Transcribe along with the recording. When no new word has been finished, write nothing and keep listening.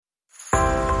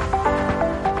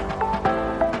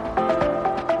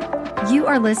You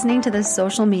are listening to the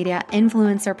Social Media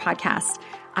Influencer Podcast.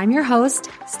 I'm your host,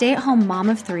 stay-at-home mom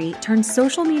of three turned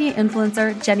social media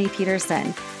influencer, Jenny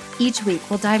Peterson. Each week,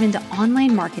 we'll dive into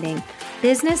online marketing,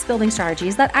 business building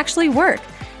strategies that actually work,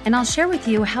 and I'll share with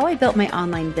you how I built my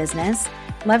online business,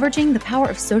 leveraging the power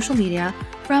of social media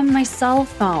from my cell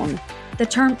phone. The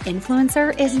term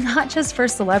influencer is not just for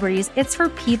celebrities, it's for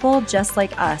people just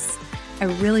like us. I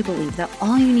really believe that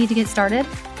all you need to get started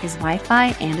is Wi-Fi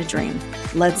and a dream.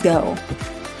 Let's go.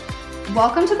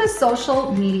 Welcome to the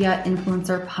Social Media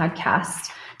Influencer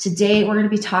Podcast. Today, we're going to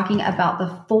be talking about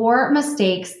the 4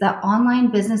 mistakes that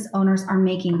online business owners are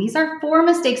making. These are 4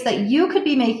 mistakes that you could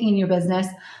be making in your business,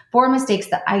 4 mistakes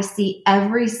that I see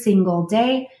every single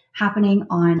day happening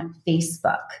on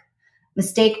Facebook.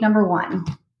 Mistake number 1,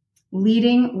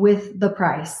 leading with the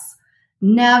price.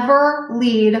 Never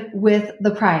lead with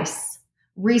the price.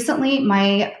 Recently,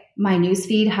 my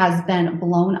newsfeed has been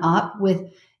blown up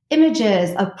with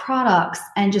images of products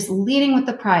and just leading with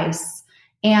the price.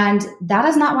 And that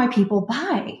is not why people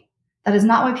buy. That is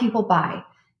not why people buy.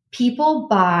 People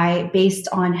buy based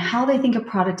on how they think a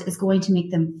product is going to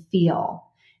make them feel.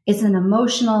 It's an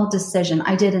emotional decision.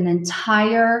 I did an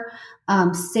entire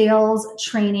sales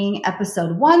training,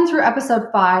 episode 1 through episode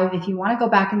 5. If you want to go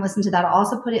back and listen to that, I'll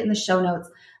also put it in the show notes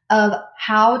of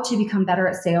how to become better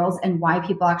at sales and why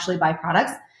people actually buy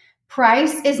products.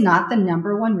 Price is not the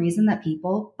number one reason that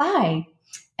people buy.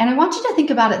 And I want you to think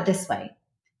about it this way.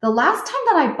 The last time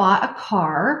that I bought a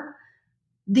car,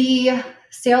 the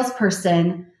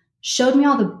salesperson showed me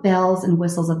all the bells and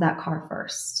whistles of that car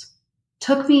first.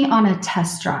 Took me on a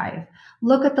test drive.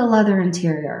 Look at the leather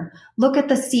interior. Look at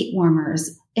the seat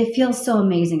warmers. It feels so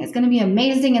amazing. It's going to be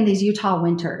amazing in these Utah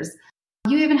winters.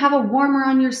 You even have a warmer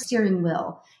on your steering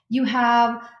wheel. You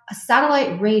have a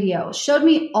satellite radio. Showed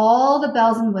me all the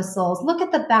bells and whistles. Look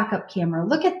at the backup camera.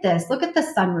 Look at this. Look at the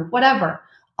sunroof, whatever.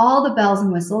 All the bells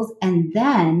and whistles, and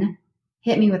then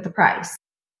hit me with the price.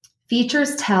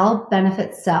 Features tell,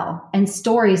 benefits sell, and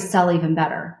stories sell even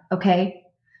better, okay?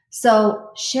 So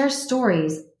share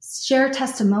stories, share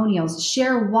testimonials,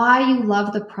 share why you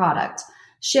love the product,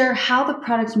 share how the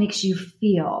product makes you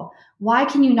feel. Why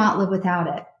can you not live without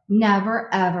it? Never,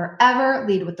 ever, ever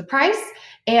lead with the price.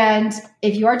 And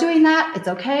if you are doing that, it's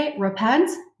okay. Repent.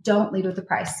 Don't lead with the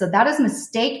price. So that is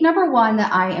mistake number 1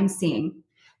 that I am seeing.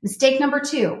 Mistake number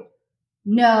 2,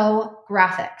 no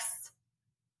graphics.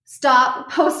 Stop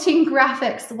posting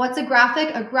graphics. What's a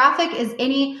graphic? A graphic is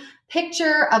any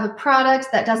picture of a product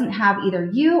that doesn't have either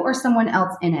you or someone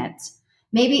else in it.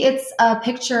 Maybe it's a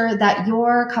picture that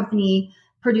your company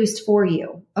produced for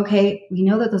you. Okay. We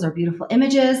know that those are beautiful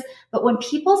images, but when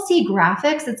people see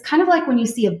graphics, it's kind of like when you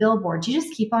see a billboard, you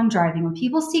just keep on driving. When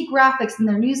people see graphics in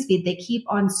their newsfeed, they keep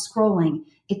on scrolling.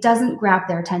 It doesn't grab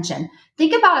their attention.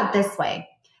 Think about it this way.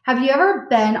 Have you ever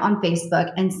been on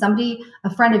Facebook and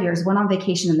a friend of yours went on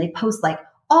vacation and they post like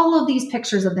all of these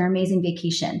pictures of their amazing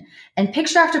vacation, and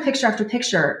picture after picture after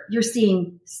picture, you're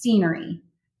seeing scenery,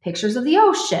 pictures of the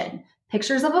ocean,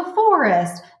 pictures of a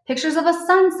forest, pictures of a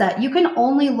sunset. You can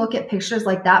only look at pictures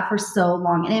like that for so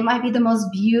long. And it might be the most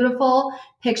beautiful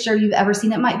picture you've ever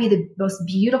seen. It might be the most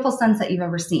beautiful sunset you've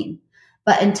ever seen.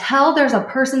 But until there's a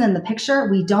person in the picture,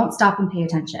 we don't stop and pay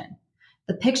attention.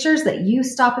 The pictures that you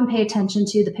stop and pay attention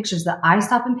to, the pictures that I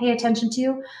stop and pay attention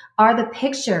to, are the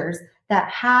pictures that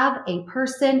have a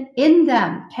person in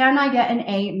them. Can I get an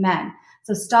amen?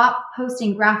 So stop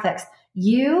posting graphics.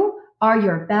 You are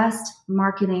your best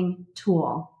marketing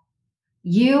tool.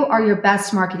 You are your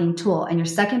best marketing tool. And your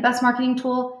second best marketing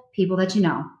tool, people that you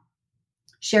know.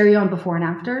 Share your own before and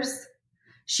afters.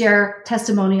 Share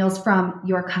testimonials from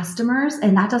your customers.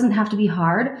 And that doesn't have to be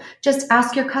hard. Just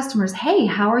ask your customers, hey,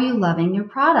 how are you loving your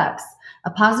products?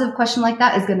 A positive question like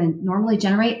that is going to normally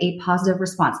generate a positive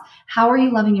response. How are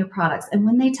you loving your products? And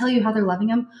when they tell you how they're loving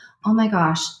them, oh my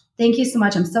gosh, thank you so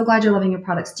much. I'm so glad you're loving your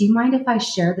products. Do you mind if I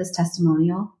share this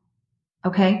testimonial?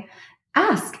 Okay.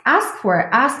 Ask for it.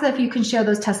 Ask if you can share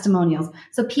those testimonials.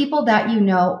 So people that you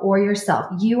know or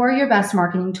yourself, you are your best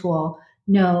marketing tool.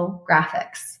 No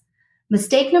graphics.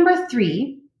 Mistake number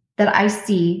 3 that I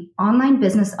see online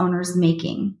business owners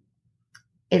making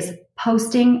is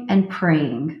posting and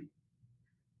praying.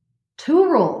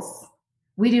 2 rules.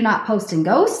 We do not post and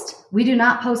ghost. We do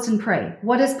not post and pray.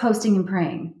 What is posting and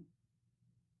praying?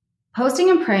 Posting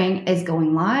and praying is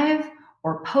going live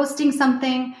or posting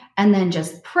something and then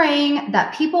just praying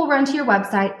that people run to your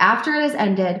website after it has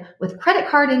ended with credit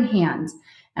card in hand.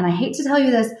 And I hate to tell you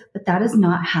this, but that is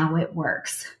not how it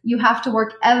works. You have to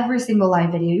work every single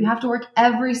live video. You have to work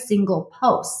every single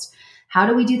post. How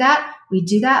do we do that? We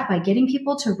do that by getting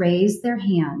people to raise their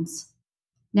hands.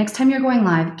 Next time you're going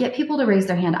live, get people to raise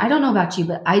their hand. I don't know about you,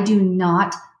 but I do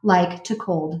not like to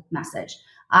cold message.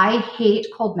 I hate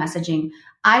cold messaging.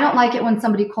 I don't like it when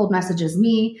somebody cold messages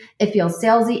me. It feels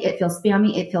salesy, it feels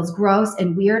spammy, it feels gross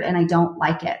and weird, and I don't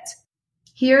like it.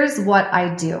 Here's what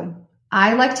I do.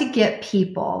 I like to get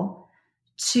people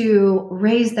to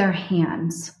raise their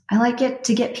hands. I like it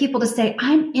to get people to say,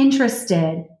 I'm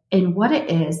interested in what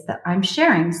it is that I'm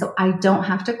sharing, so I don't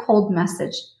have to cold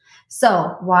message.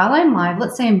 So while I'm live,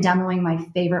 let's say I'm demoing my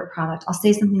favorite product. I'll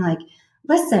say something like,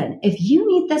 listen, if you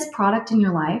need this product in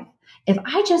your life, if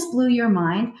I just blew your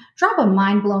mind, drop a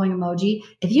mind-blowing emoji.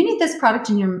 If you need this product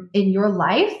in your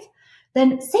life,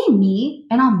 then say me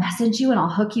and I'll message you and I'll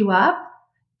hook you up.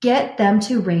 Get them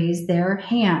to raise their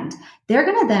hand. They're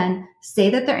going to then say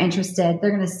that they're interested.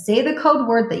 They're going to say the code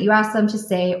word that you asked them to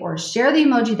say or share the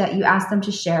emoji that you asked them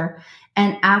to share.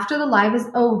 And after the live is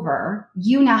over,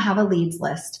 you now have a leads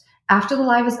list. After the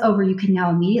live is over, you can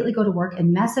now immediately go to work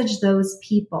and message those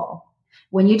people.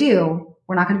 When you do,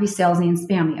 we're not going to be salesy and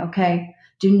spammy, okay?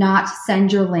 Do not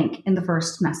send your link in the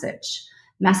first message.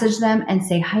 Message them and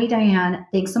say, hi, Diane.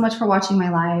 Thanks so much for watching my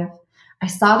live. I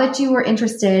saw that you were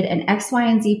interested in X, Y,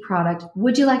 and Z product.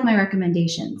 Would you like my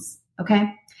recommendations?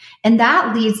 Okay. And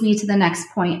that leads me to the next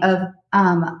point of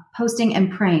posting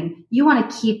and praying. You want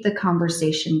to keep the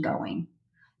conversation going.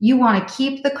 You want to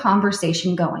keep the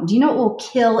conversation going. Do you know what will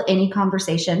kill any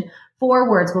conversation? 4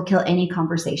 words will kill any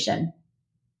conversation.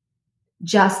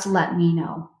 Just let me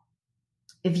know.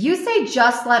 If you say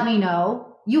just let me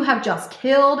know, you have just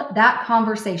killed that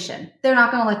conversation. They're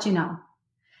not going to let you know.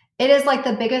 It is like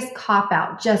the biggest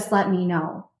cop-out. Just let me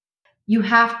know. You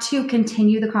have to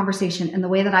continue the conversation. And the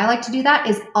way that I like to do that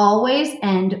is always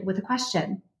end with a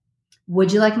question.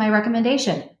 Would you like my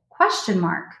recommendation? Question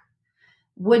mark.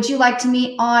 Would you like to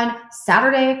meet on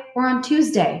Saturday or on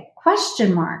Tuesday?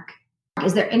 Question mark.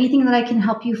 Is there anything that I can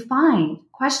help you find?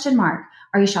 Question mark.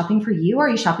 Are you shopping for you or are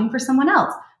you shopping for someone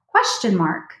else? Question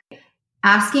mark.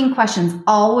 Asking questions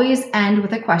always end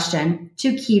with a question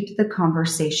to keep the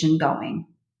conversation going.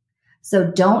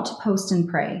 So don't post and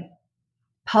pray.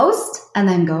 Post and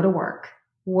then go to work.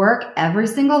 Work every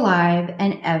single live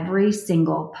and every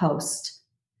single post.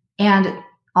 And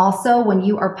also when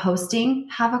you are posting,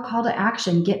 have a call to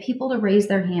action. Get people to raise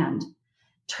their hand.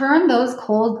 Turn those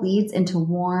cold leads into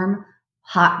warm,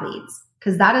 hot leads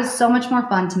because that is so much more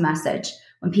fun to message.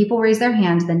 When people raise their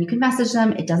hand, then you can message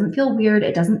them. It doesn't feel weird.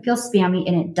 It doesn't feel spammy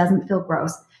and it doesn't feel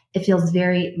gross. It feels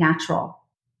very natural.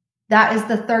 That is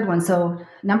the third one. So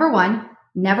number 1,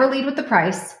 never lead with the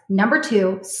price. Number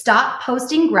 2, stop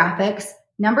posting graphics.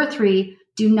 Number 3,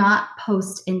 do not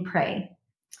post and pray.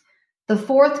 The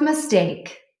 4th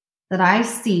mistake that I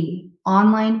see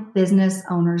online business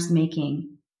owners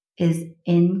making is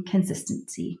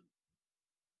inconsistency.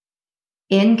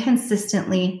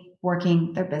 Inconsistently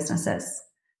working their businesses.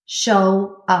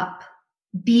 Show up.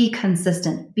 Be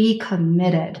consistent. Be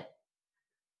committed.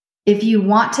 If you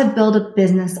want to build a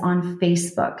business on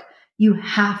Facebook, you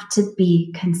have to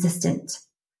be consistent.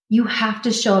 You have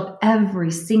to show up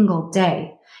every single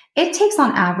day. It takes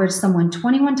on average someone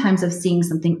 21 times of seeing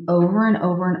something over and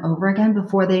over and over again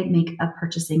before they make a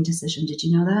purchasing decision. Did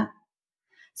you know that?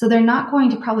 So they're not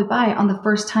going to probably buy on the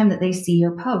first time that they see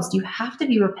your post. You have to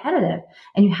be repetitive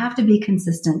and you have to be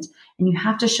consistent and you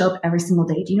have to show up every single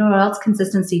day. Do you know what else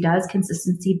consistency does?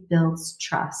 Consistency builds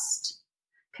trust.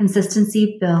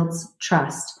 Consistency builds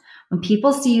trust. When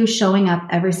people see you showing up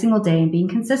every single day and being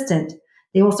consistent,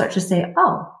 they will start to say,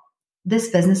 oh, this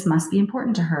business must be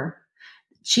important to her.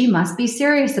 She must be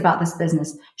serious about this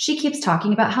business. She keeps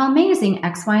talking about how amazing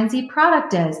X, Y, and Z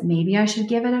product is. Maybe I should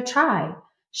give it a try.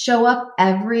 Show up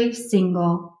every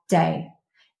single day.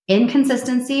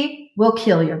 Inconsistency will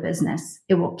kill your business.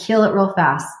 It will kill it real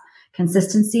fast.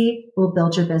 Consistency will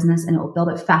build your business and it will build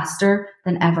it faster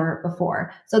than ever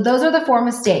before. So those are the 4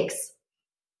 mistakes.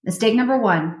 Mistake number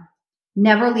 1,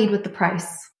 never lead with the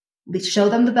price. Show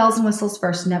them the bells and whistles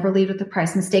first. Never lead with the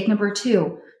price. Mistake number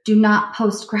 2, do not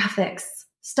post graphics.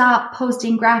 Stop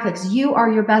posting graphics. You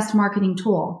are your best marketing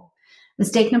tool.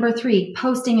 Mistake number 3,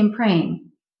 posting and praying.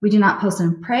 We do not post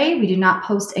and pray. We do not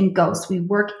post and ghost. We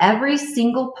work every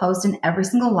single post and every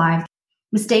single live.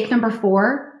 Mistake number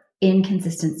 4,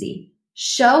 inconsistency.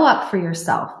 Show up for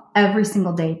yourself every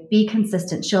single day. Be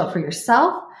consistent. Show up for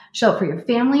yourself. Show up for your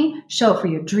family. Show up for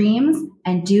your dreams.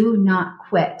 And do not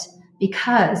quit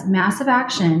because massive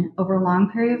action over a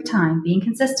long period of time, being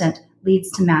consistent,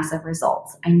 leads to massive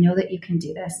results. I know that you can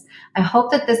do this. I hope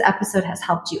that this episode has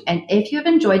helped you. And if you have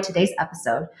enjoyed today's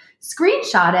episode,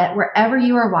 screenshot it wherever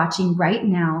you are watching right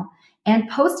now and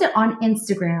post it on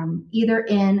Instagram, either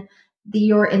in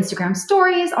your Instagram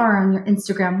stories or on your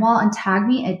Instagram wall and tag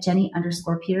me at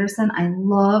Jenny_Peterson. I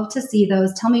love to see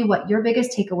those. Tell me what your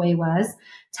biggest takeaway was.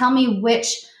 Tell me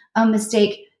which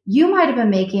mistake you might have been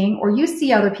making or you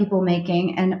see other people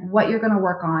making and what you're going to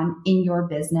work on in your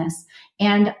business.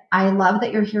 And I love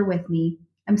that you're here with me.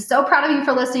 I'm so proud of you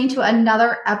for listening to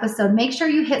another episode. Make sure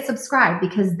you hit subscribe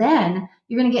because then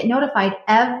you're going to get notified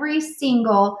every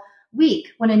single week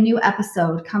when a new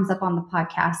episode comes up on the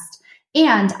podcast.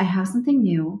 And I have something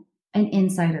new, an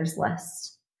insiders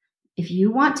list. If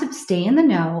you want to stay in the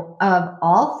know of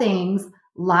all things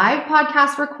live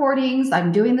podcast recordings,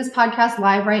 I'm doing this podcast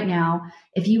live right now.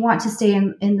 If you want to stay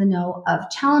in the know of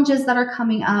challenges that are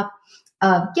coming up,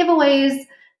 of giveaways,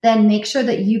 then make sure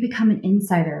that you become an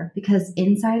insider because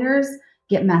insiders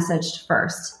get messaged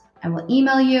first. I will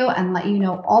email you and let you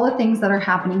know all the things that are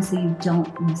happening so you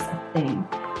don't miss a thing.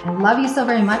 I love you so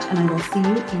very much, and I will see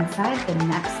you inside the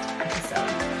next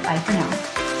episode. Bye for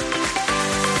now.